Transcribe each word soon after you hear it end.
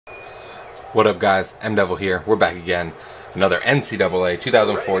What up, guys? MDevil here. We're back again. Another NCAA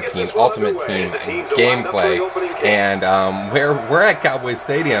 2014 Ultimate Team gameplay, and we're at Cowboy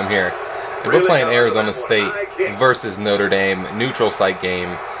Stadium here, and we're playing Arizona State versus Notre Dame, neutral site game.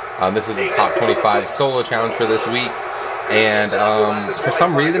 This is the top 25 solo challenge for this week, and for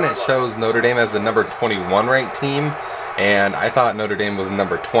some reason it shows Notre Dame as the number 21 ranked team, and I thought Notre Dame was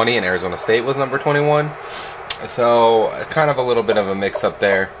number 20 and Arizona State was number 21. So kind of a little bit of a mix-up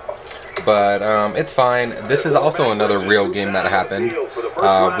there. But it's fine. This is also another real game that happened.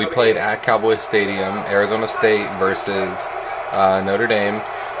 We played at Cowboy Stadium, Arizona State versus Notre Dame,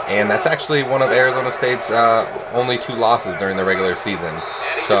 and that's actually one of Arizona State's only 2 losses during the regular season.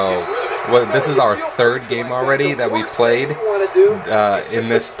 So this is our 3rd game already that we've played in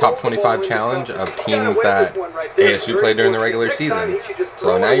this top 25 challenge of teams that ASU played during the regular season.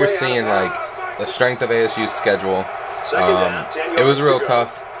 So now you're seeing like the strength of ASU's schedule. It was real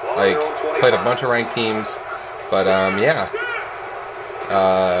tough. Like, played a bunch of ranked teams, but yeah,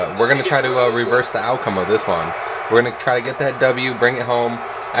 we're going to try to reverse the outcome of this one. We're going to try to get that W, bring it home.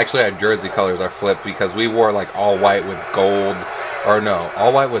 Actually, our jersey colors are flipped because we wore like all white with gold, or no,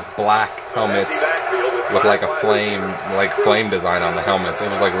 all white with black helmets with like a flame design on the helmets.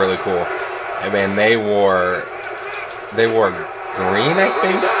 It was like really cool. I mean, they wore green, I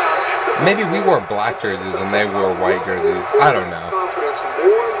think. Maybe we wore black jerseys and they wore white jerseys. I don't know.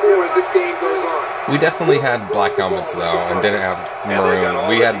 This game goes on. We definitely had black helmets though, and didn't have maroon.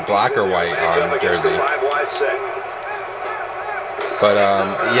 We had black or white on the jersey. But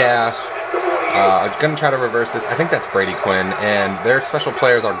yeah, I'm gonna try to reverse this. I think that's Brady Quinn, and their special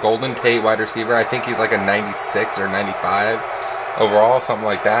players are Golden Tate, wide receiver. I think he's like a 96 or 95 overall, something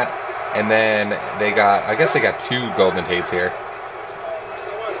like that. And then they got, I guess they got 2 Golden Tates here.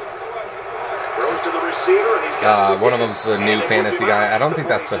 One of them's the new fantasy guy. I don't think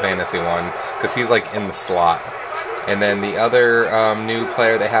that's the fantasy one, because he's like in the slot. And then the other new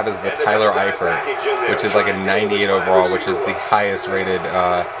player they have is the Tyler Eifert, which is like a 98 overall, which is the highest rated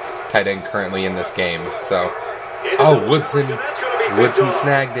tight end currently in this game. So, oh, Woodson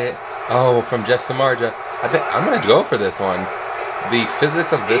snagged it. Oh, from Jeff Samardzija. I think I'm gonna go for this one. The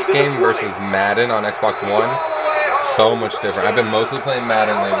physics of this game versus Madden on Xbox One, so much different. I've been mostly playing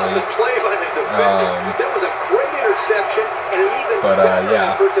Madden lately. But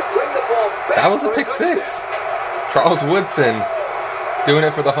yeah, that was a pick 6. Charles Woodson doing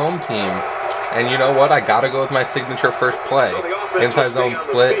it for the home team. And you know what? I gotta go with my signature first play. Inside zone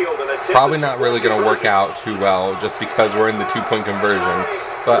split. Probably not really gonna work out too well just because we're in the 2-point conversion.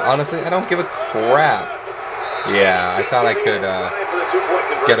 But honestly, I don't give a crap. Yeah, I thought I could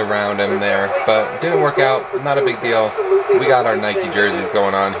get around him there, but didn't work out. Not a big deal. We got our Nike jerseys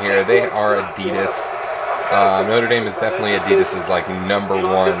going on here. They are Adidas. Notre Dame is definitely Adidas' like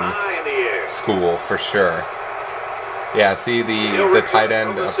 #1 school for sure. Yeah, see the tight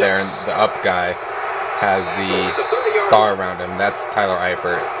end up there, and the up guy has the star around him. That's Tyler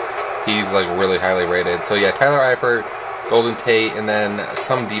Eifert. He's like really highly rated. So yeah, Tyler Eifert, Golden Tate, and then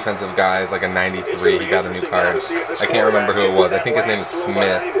some defensive guys like a 93. He got a new card. I can't remember who it was. I think his name is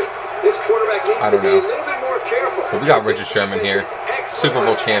Smith. I don't know. But we got Richard Sherman here, Super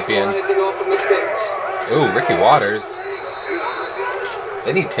Bowl champion. Ooh, Ricky Waters.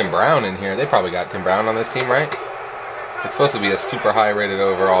 They need Tim Brown in here. They probably got Tim Brown on this team, right? It's supposed to be a super high rated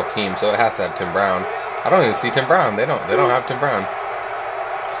overall team, so it has to have Tim Brown. I don't even see Tim Brown. They don't have Tim Brown.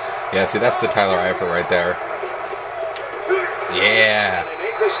 Yeah, see, that's the Tyler Eifert right there. Yeah.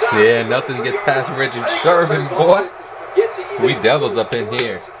 Yeah, nothing gets past Richard Sherman, boy. We Devils up in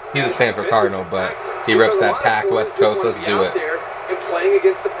here. He's a Stanford Cardinal, but he reps that pack West Coast. Let's do it.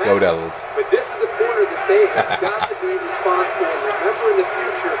 Go Devils. But this is a corner that they have got to be responsible and remember in the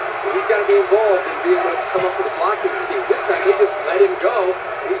future that he's got to be involved in being able to come up with a blocking scheme. This time they just let him go.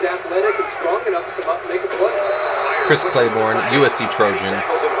 He's athletic and strong enough to come up and make a play. Chris Claiborne, USC Trojan.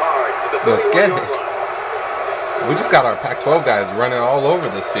 Let's get it. We just got our Pac-12 guys running all over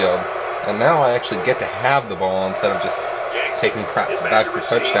this field, and now I actually get to have the ball instead of just taking crap back for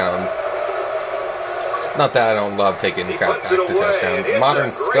touchdowns. Not that I don't love taking crap back to touchdowns.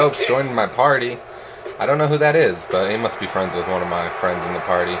 Modern Scopes joining my party. I don't know who that is, but he must be friends with one of my friends in the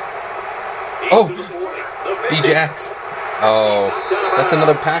party. Oh, D-Jax. Oh, that's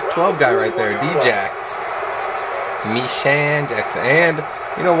another Pac-12 guy right there, D-Jax. Mishan Jackson. And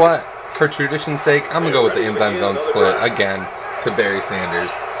you know what? For tradition's sake, I'm going to go with the inside zone split again to Barry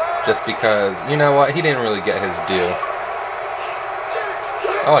Sanders. Just because, you know what? He didn't really get his due.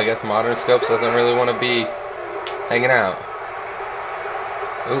 Oh, I guess Modern Scopes doesn't really want to be hanging out.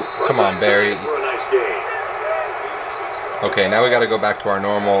 Ooh, come on, Barry. Okay, now we got to go back to our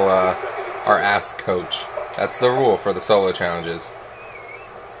normal or ask coach. That's the rule for the solo challenges.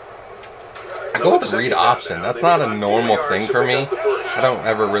 I go with the read option. That's not a normal thing for me. I don't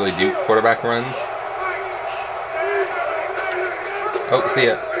ever really do quarterback runs. Oh, see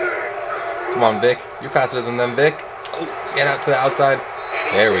ya. Come on, Vic. You're faster than them, Vic. Oh, get out to the outside.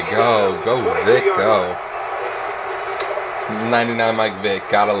 There we go. Go, Vic, go. 99 Mike Vic.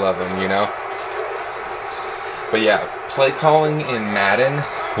 Gotta love him, you know? But yeah, play calling in Madden,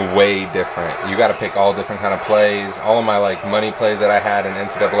 way different. You gotta pick all different kind of plays. All of my, like, money plays that I had in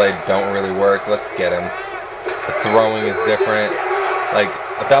NCAA don't really work. Let's get him. The throwing is different. Like,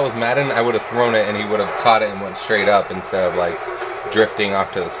 if that was Madden, I would have thrown it and he would have caught it and went straight up instead of, like, drifting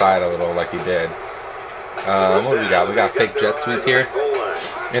off to the side a little like he did. What do we got? We got fake jet sweep here.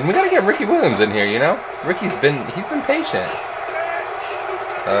 And we gotta get Ricky Williams in here, you know? He's been patient.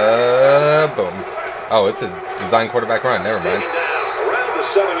 Boom. Oh, it's a design quarterback run. Never mind.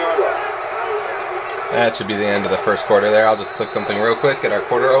 That should be the end of the first quarter there. I'll just click something real quick, get our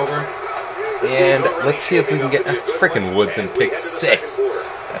quarter over. And let's see if we can get freaking Woodson pick 6.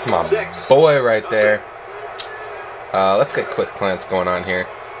 That's my boy right there. Let's get quick glance going on here.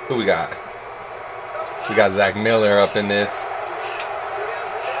 Who we got? We got Zach Miller up in this.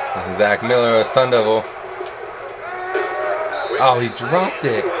 Zach Miller, a Sun Devil. Oh, he dropped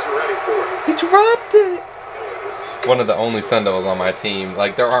it. He dropped it. One of the only Sun Devils on my team.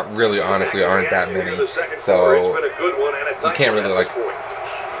 Like, there honestly aren't that many. So, you can't really, like,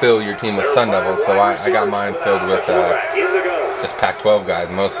 fill your team with Sun Devils. So, I got mine filled with just Pac-12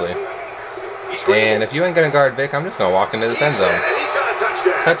 guys, mostly. And if you ain't going to guard Vic, I'm just going to walk into this end zone.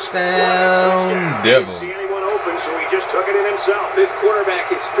 Touchdown, Devils. So he just took it in himself. This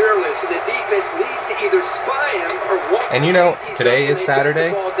quarterback is fearless, and the defense needs to either spy him or walk. And you know, today is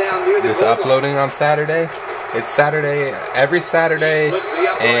Saturday. This uploading on Saturday. It's Saturday, every Saturday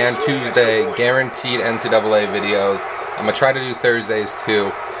and Tuesday, guaranteed NCAA videos. I'm going to try to do Thursdays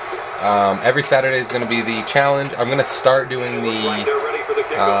too. Every Saturday is going to be the challenge. I'm going to start doing the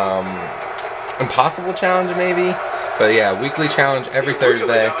Impossible Challenge maybe. But yeah, weekly challenge every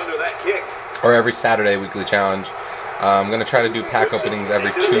Thursday. Or every Saturday weekly challenge. I'm going to try to do pack openings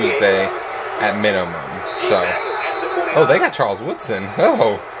every Tuesday at minimum. So, oh, they got Charles Woodson.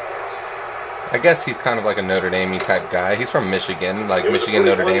 Oh, I guess he's kind of like a Notre Dame type guy. He's from Michigan, like Michigan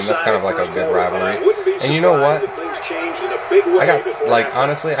Notre Dame. That's kind of like a good rivalry. And you know what? I got, like,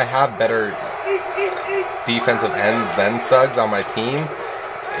 honestly, I have better defensive ends than Suggs on my team.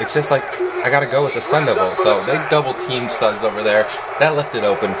 It's just like, I gotta go with the Sun Devils. So they double team Suggs over there. That left it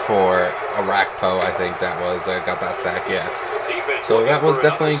open for a Rakpo, I think that was. I got that sack, yeah. So that was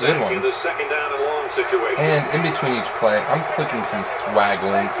definitely a good one. And in between each play, I'm clicking some swag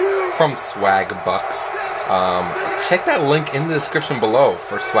links from Swag Bucks. Check that link in the description below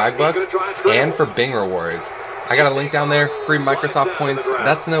for Swag Bucks and for Bing Rewards. I got a link down there, free Microsoft points.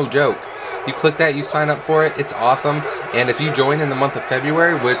 That's no joke. You click that, you sign up for it, it's awesome. And if you join in the month of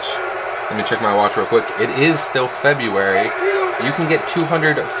February, which, let me check my watch real quick, it is still February, you can get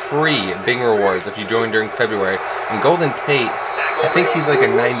 200 free Bing Rewards if you join during February. And Golden Tate, I think he's like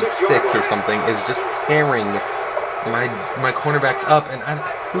a 96 or something, is just tearing my cornerbacks up. And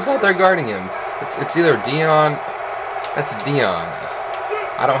who's out there guarding him? It's either Dion, that's Dion.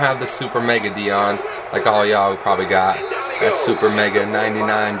 I don't have the Super Mega Dion, like all y'all probably got. That Super Mega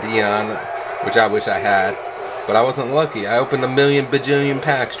 99 Dion, which I wish I had. But I wasn't lucky. I opened a million bajillion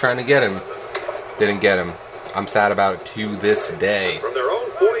packs trying to get him. Didn't get him. I'm sad about it to this day.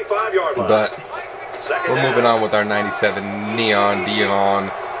 But we're moving on with our 97 Neon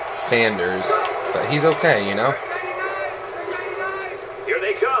Dion Sanders. But he's okay, you know? Here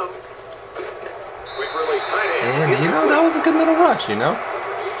they come. And, you know, that was a good little rush, you know?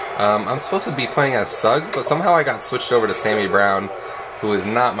 I'm supposed to be playing as Suggs, but somehow I got switched over to Sammy Brown, who is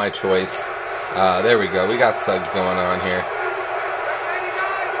not my choice. There we go. We got Suggs going on here.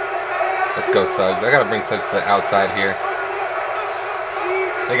 Let's go, Suggs. I gotta bring Suggs to the outside here.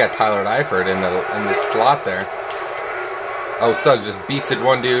 They got Tyler Eifert in the slot there. Oh, Suggs just beats it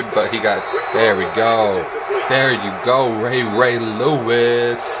one dude, but he got... There we go. There you go, Ray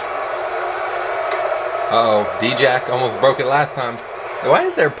Lewis. Uh-oh. D-Jack almost broke it last time. Why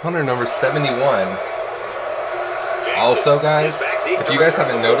is there punter number 71? Also, guys, if you guys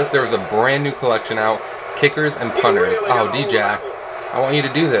haven't noticed, there was a brand new collection out, kickers and punters. Oh, D-Jack, I want you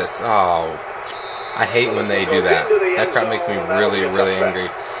to do this. Oh, I hate when they do that. That crap makes me really, really angry.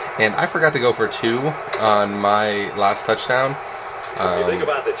 And I forgot to go for 2 on my last touchdown. You think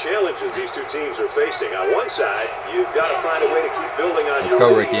about the challenges these two teams are facing. On one side, you've got to find a way to keep building on. Let's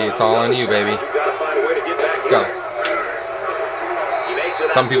go, Ricky. It's all on you, baby. You've got to find a way to get back in. Go.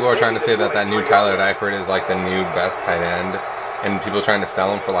 Some people are trying to say that new Tyler Eifert is like the new best tight end, and people trying to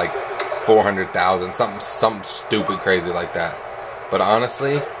sell him for like 400,000, something stupid crazy like that. But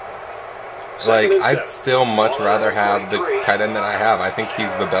honestly, like, I'd still much rather have the tight end that I have. I think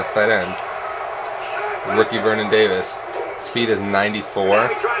he's the best tight end. Rookie Vernon Davis. Speed is 94.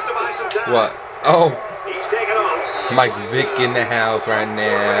 What? Oh! Mike Vick in the house right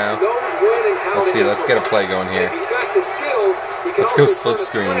now. Let's see, let's get a play going here. Let's go slip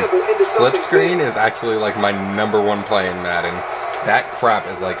screen. Slip screen is actually like my #1 play in Madden. That crap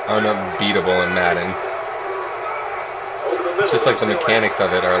is like unbeatable in Madden. It's just like the mechanics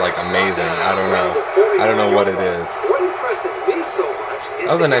of it are like amazing. I don't know what it is.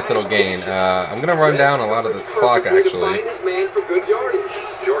 That was a nice little gain. I'm gonna run down a lot of this clock actually.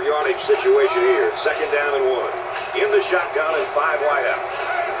 Short yardage situation here. 2nd down and 1. In the shotgun and 5 wide out.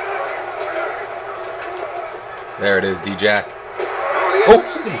 There it is, D-Jack. Oh!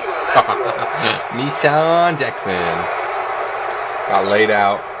 Nishan Jackson got laid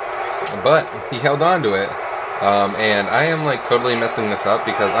out, but he held on to it. And I am like totally messing this up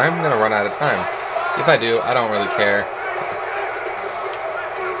because I'm gonna run out of time. If I do, I don't really care.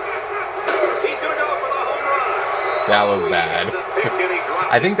 That was bad.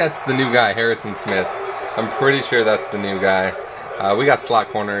 I think that's the new guy, Harrison Smith. I'm pretty sure that's the new guy. We got slot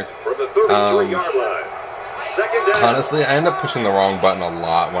corners. Honestly, I end up pushing the wrong button a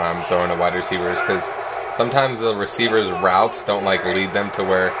lot when I'm throwing to wide receivers because sometimes the receivers' routes don't like lead them to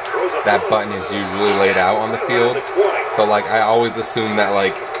where that button is usually laid out on the field. So like I always assume that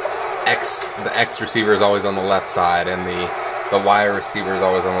like the X receiver is always on the left side and the Y receiver is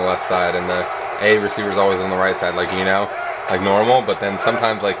always on the left side and the A receiver is always on the right side, like, you know, like normal. But then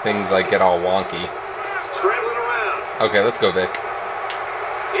sometimes like things like get all wonky. Okay, let's go, Vic.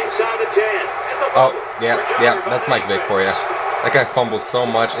 Inside the 10. Oh, yeah, that's Mike Vick for you. That guy fumbles so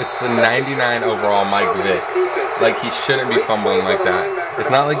much. It's the 99 overall Mike Vick. Like, he shouldn't be fumbling like that. It's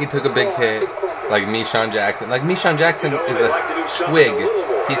not like he took a big hit like Nishan Jackson. Like, Nishan Jackson is a twig.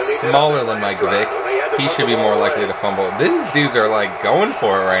 He's smaller than Mike Vick. He should be more likely to fumble. These dudes are, like, going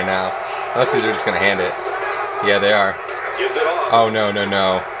for it right now. Unless they're just going to hand it. Yeah, they are. Oh, no.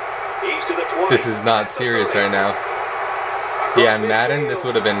 This is not serious right now. Yeah, in Madden, this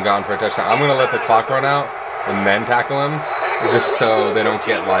would have been gone for a touchdown. I'm going to let the clock run out and then tackle him, just so they don't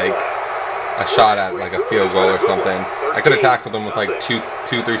get, like, a shot at, like, a field goal or something. I could have tackled him with, like,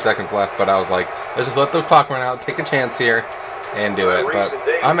 2-3 seconds left, but I was like, let's just let the clock run out, take a chance here, and do it. But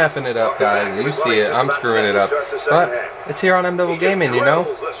I'm effing it up, guys. You see it. I'm screwing it up. But it's here on MDevil Gaming, you know?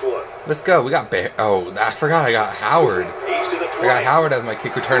 Let's go. We got Oh, I forgot I got Howard. I got Howard as my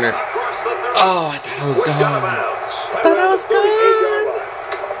kick returner. Oh, I thought I was gone.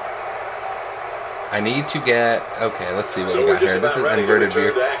 I need to get... Okay, let's see what we got here. This is inverted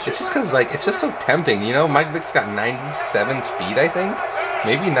view. It's just because, like, it's just so tempting. You know, Mike Vick's got 97 speed, I think.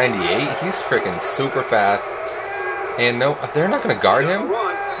 Maybe 98. He's freaking super fast. And no, they're not going to guard him?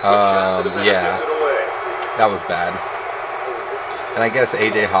 Yeah. That was bad. And I guess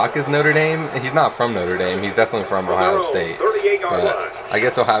A.J. Hawk is Notre Dame. He's not from Notre Dame. He's definitely from Ohio State. But I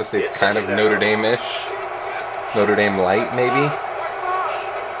guess Ohio State's kind of Notre Dame-ish. Notre Dame light, maybe.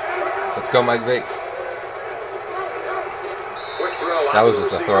 Let's go, Mike Vick. That was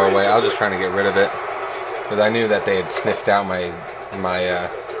just a throwaway. I was just trying to get rid of it because I knew that they had sniffed out my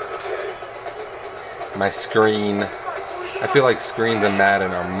screen. I feel like screens in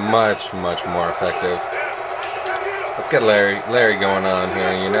Madden are much more effective. Let's get Larry going on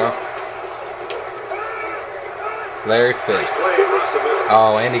here, you know. Larry Fitz.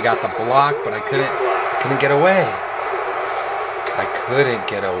 Oh, and he got the block, but I couldn't get away. I couldn't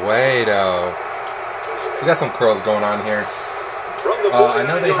get away though. We got some curls going on here. I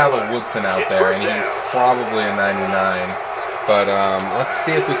know they have a Woodson out there, and he's probably a 99. But let's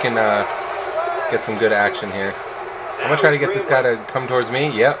see if we can get some good action here. I'm gonna try to get this guy to come towards me.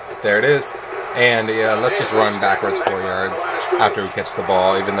 Yep, there it is. And yeah, let's just run backwards 4 yards after we catch the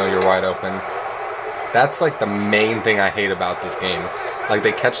ball, even though you're wide open. That's like the main thing I hate about this game. Like,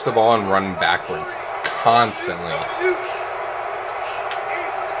 they catch the ball and run backwards constantly.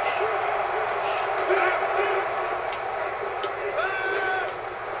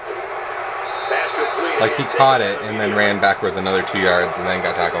 Like, he caught it and then ran backwards another 2 yards and then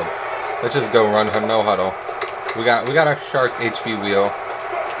got tackled. Let's just go run no huddle. We got our shark HB wheel.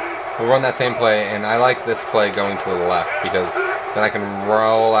 We'll run that same play, and I like this play going to the left because then I can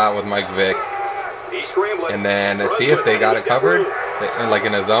roll out with Mike Vick. And then see if they got it covered, like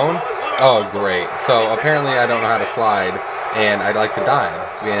in a zone. Oh, great. So apparently I don't know how to slide, and I like to dive.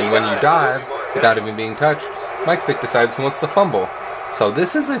 And when you dive, without even being touched, Mike Vick decides he wants to fumble. So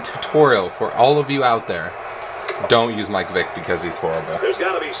this is a tutorial for all of you out there. Don't use Mike Vick because he's horrible. There's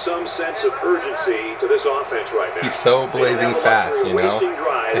got to be some sense of urgency to this offense right now. He's so blazing fast, you know.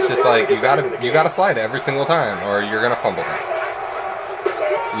 It's just like you gotta slide every single time, or you're gonna fumble it.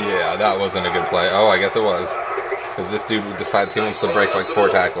 Yeah, that wasn't a good play. Oh, I guess it was, because this dude decides he wants to break like 4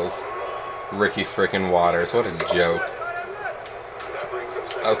 tackles. Ricky frickin' Waters, what a joke.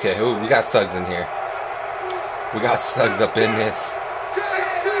 Okay, ooh, we got Suggs in here. We got Suggs up in this.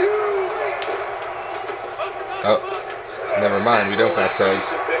 Oh, never mind, we don't got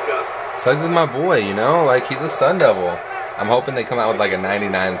Suggs. Suggs is my boy, you know, like he's a Sun Devil. I'm hoping they come out with like a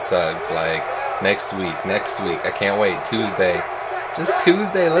 99 Suggs, like next week. I can't wait, Tuesday. Just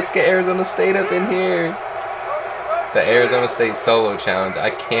Tuesday, let's get Arizona State up in here. The Arizona State Solo Challenge, I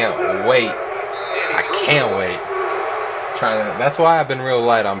can't wait. That's why I've been real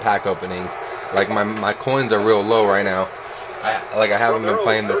light on pack openings. Like my coins are real low right now. I haven't been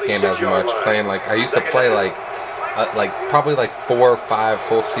playing this game as much. I used to play probably 4 or 5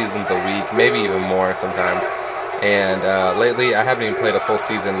 full seasons a week, maybe even more sometimes. And lately I haven't even played a full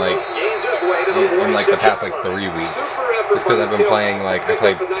season in the past 3 weeks. Just because I've been playing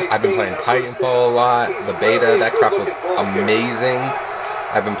I've been playing Titanfall a lot. The beta, that crap was amazing.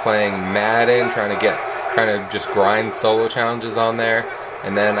 I've been playing Madden, trying to just grind solo challenges on there.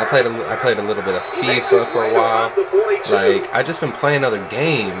 And then I played a little bit of FIFA for a while. I just been playing other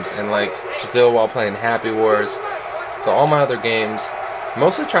games, and still while playing Happy Wars. So all my other games,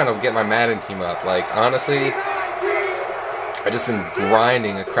 mostly trying to get my Madden team up. Honestly, I just been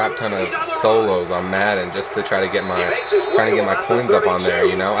grinding a crap ton of solos on Madden just to try to get my coins up on there.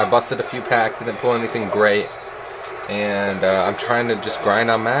 You know, I busted a few packs, didn't pull anything great, and I'm trying to just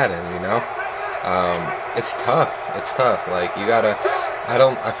grind on Madden. You know, it's tough.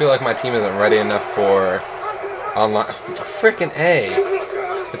 I feel like my team isn't ready enough for online. Frickin' A.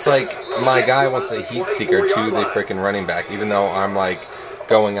 It's like my guy wants a heat seeker to the frickin' running back, even though I'm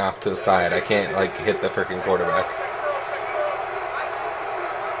going off to the side. I can't hit the frickin' quarterback.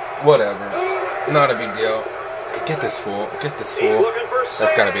 Whatever. Not a big deal. Get this fool. That's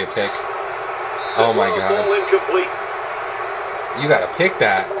gotta be a pick. Oh my god. You gotta pick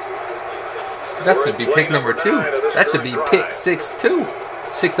that. That should be pick number 2. That should be pick 602.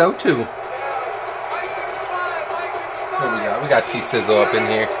 What we got? We got T-Sizzle up in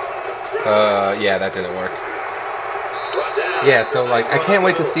here. Yeah, that didn't work. Yeah, so I can't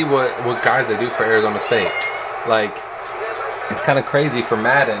wait to see what guys they do for Arizona State. It's kind of crazy for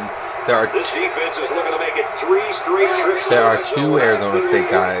Madden. There are 2 Arizona State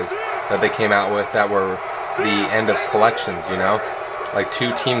guys that they came out with that were the end of collections, you know?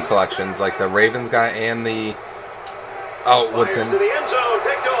 2 team collections, the Ravens guy and the... Oh, Woodson.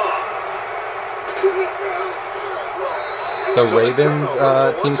 The Ravens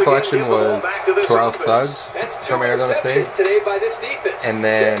team collection was Terrell Suggs from Arizona State. And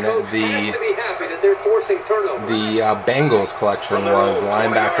then the Bengals collection was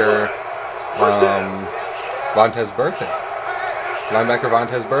linebacker Vontaze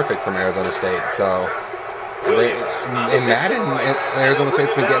Burfict from Arizona State. So in Madden, Arizona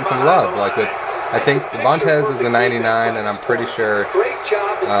State's been getting some love. I think Vontaze is the 99, and I'm pretty sure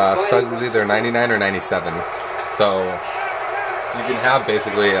Suggs is either 99 or 97. So you can have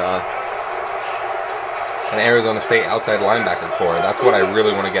basically an Arizona State outside linebacker core. That's what I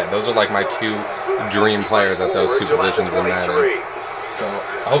really want to get. Those are my 2 dream players at those 2 positions in Madden. So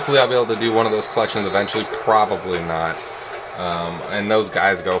hopefully I'll be able to do one of those collections eventually. Probably not. And those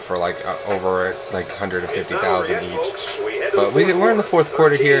guys go for over 150,000 each. But we're in the 4th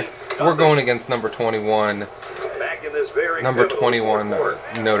quarter here. We're going against number 21. Number 21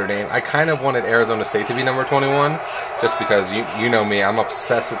 Notre Dame. I kind of wanted Arizona State to be number 21, just because you know me, I'm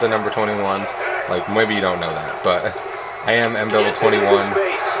obsessed with the number 21. Maybe you don't know that, but I am MDevil 21.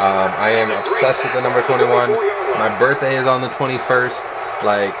 I am obsessed with the number 21. My birthday is on the 21st.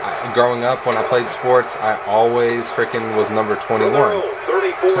 Growing up, when I played sports, I always freaking was number 21.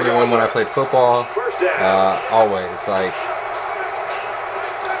 21 when I played football. Always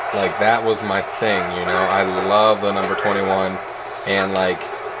that was my thing, you know. I love the number 21, and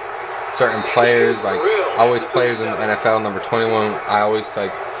certain players, always players in the NFL, number 21.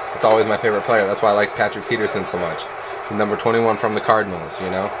 It's always my favorite player. That's why I like Patrick Peterson so much. He's number 21 from the Cardinals, you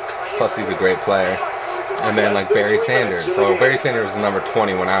know. Plus, he's a great player. And then Barry Sanders. So Barry Sanders was number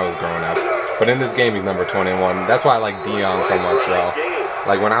 20 when I was growing up, but in this game he's number 21. That's why I like Deion so much, though.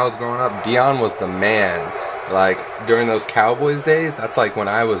 When I was growing up, Deion was the man. During those Cowboys days, that's when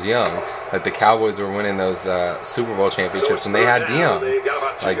I was young. The Cowboys were winning those Super Bowl championships, and they had Deion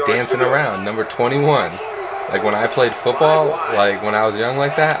dancing around, number 21. Like when I played football, like when I was young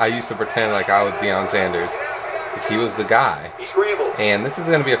like that, I used to pretend like I was Deion Sanders. Because he was the guy. And this is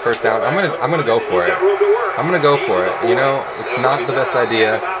going to be a first down. I'm gonna go for it. I'm going to go for it. You know, it's not the best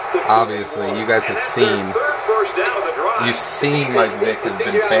idea. Obviously, you guys have seen. You've seen Mike Vick has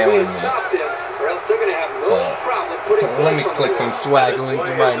been failing me. Let me click some swag links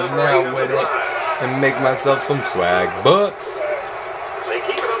right now with it and make myself some swag bucks.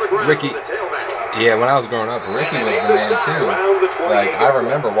 Ricky. Yeah, when I was growing up, Ricky was the man too. Like, I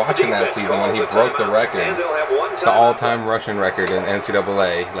remember watching that season when he broke the record, the all-time rushing record in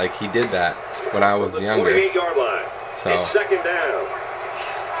NCAA. Like, he did that when I was younger. So,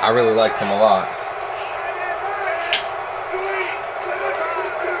 I really liked him a lot.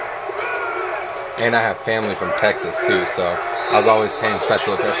 And I have family from Texas too, so I was always paying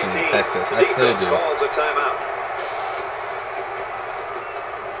special attention to Texas. I still do.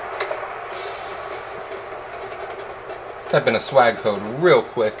 Type in a swag code real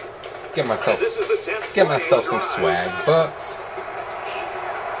quick. Get myself some swag bucks.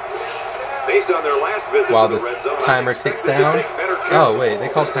 While the timer ticks down. Oh wait, they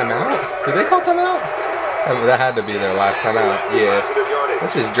called timeout? Did they call timeout? That had to be their last timeout. Yeah.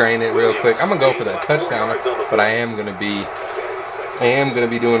 Let's just drain it real quick. I'm gonna go for that touchdown, but I am gonna be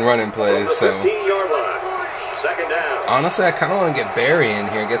doing running plays. So honestly, I kind of want to get Barry in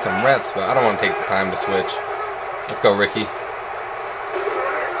here and get some reps, but I don't want to take the time to switch. Let's go, Ricky.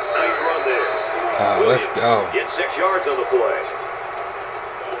 Let's go. Get 6 yards on the play.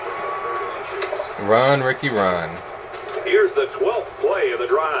 Run, Ricky, run. Here's the 12th play of the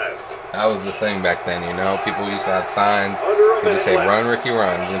drive. That was the thing back then, you know. People used to have signs. They just say, "Run, Ricky,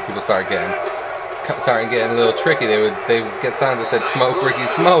 run." And then people started getting a little tricky. They would get signs that said, "Smoke, Ricky,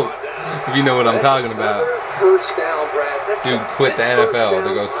 smoke." If you know what I'm talking about. Dude quit the NFL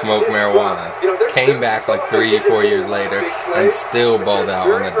to go smoke marijuana. Came back like 3 or 4 years later and still balled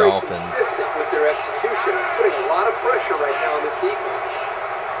out on the Dolphins. With their execution, it's putting a lot of pressure right now on this defense.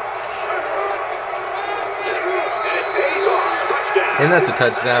 And that's a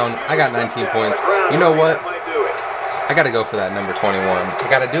touchdown. I got 19 points. You know what? I got to go for that number 21. I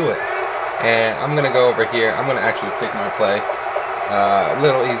got to do it. And I'm going to go over here. I'm going to actually pick my play.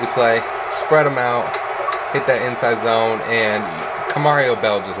 Little easy play. Spread them out. Hit that inside zone. And Kamario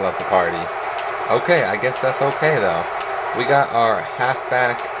Bell just left the party. Okay, I guess that's okay, though. We got our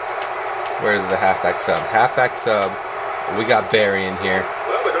halfback. Where's the halfback sub? Halfback sub. We got Barry in here.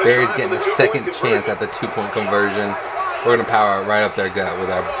 Barry's getting a second chance at the 2-point conversion. We're going to power it right up their gut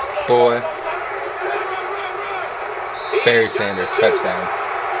with our boy, Barry Sanders, touchdown.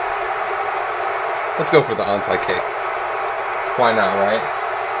 Let's go for the onside kick. Why not, right?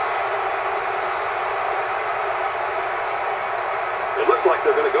 It looks like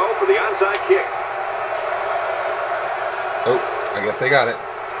they're going to go for the onside kick. Oh, I guess they got it.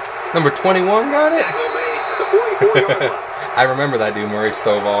 Number 21 got it? I remember that dude, Murray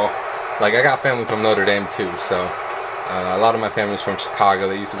Stovall. Like, I got family from Notre Dame too, so... a lot of my family's from Chicago.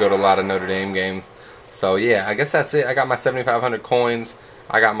 They used to go to a lot of Notre Dame games. So yeah, I guess that's it. I got my 7,500 coins.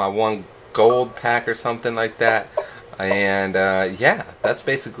 I got my 1 gold pack or something like that. And yeah, that's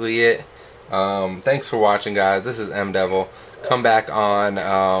basically it. Thanks for watching, guys. This is MDevil. Come back on,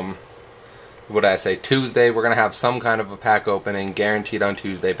 what did I say, Tuesday. We're going to have some kind of a pack opening. Guaranteed on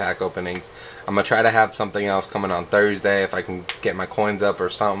Tuesday pack openings. I'm going to try to have something else coming on Thursday if I can get my coins up or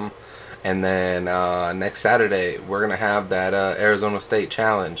something. And then next Saturday, we're going to have that Arizona State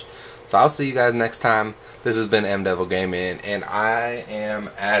Challenge. So I'll see you guys next time. This has been MDevil Gaming, and I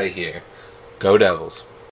am out of here. Go Devils.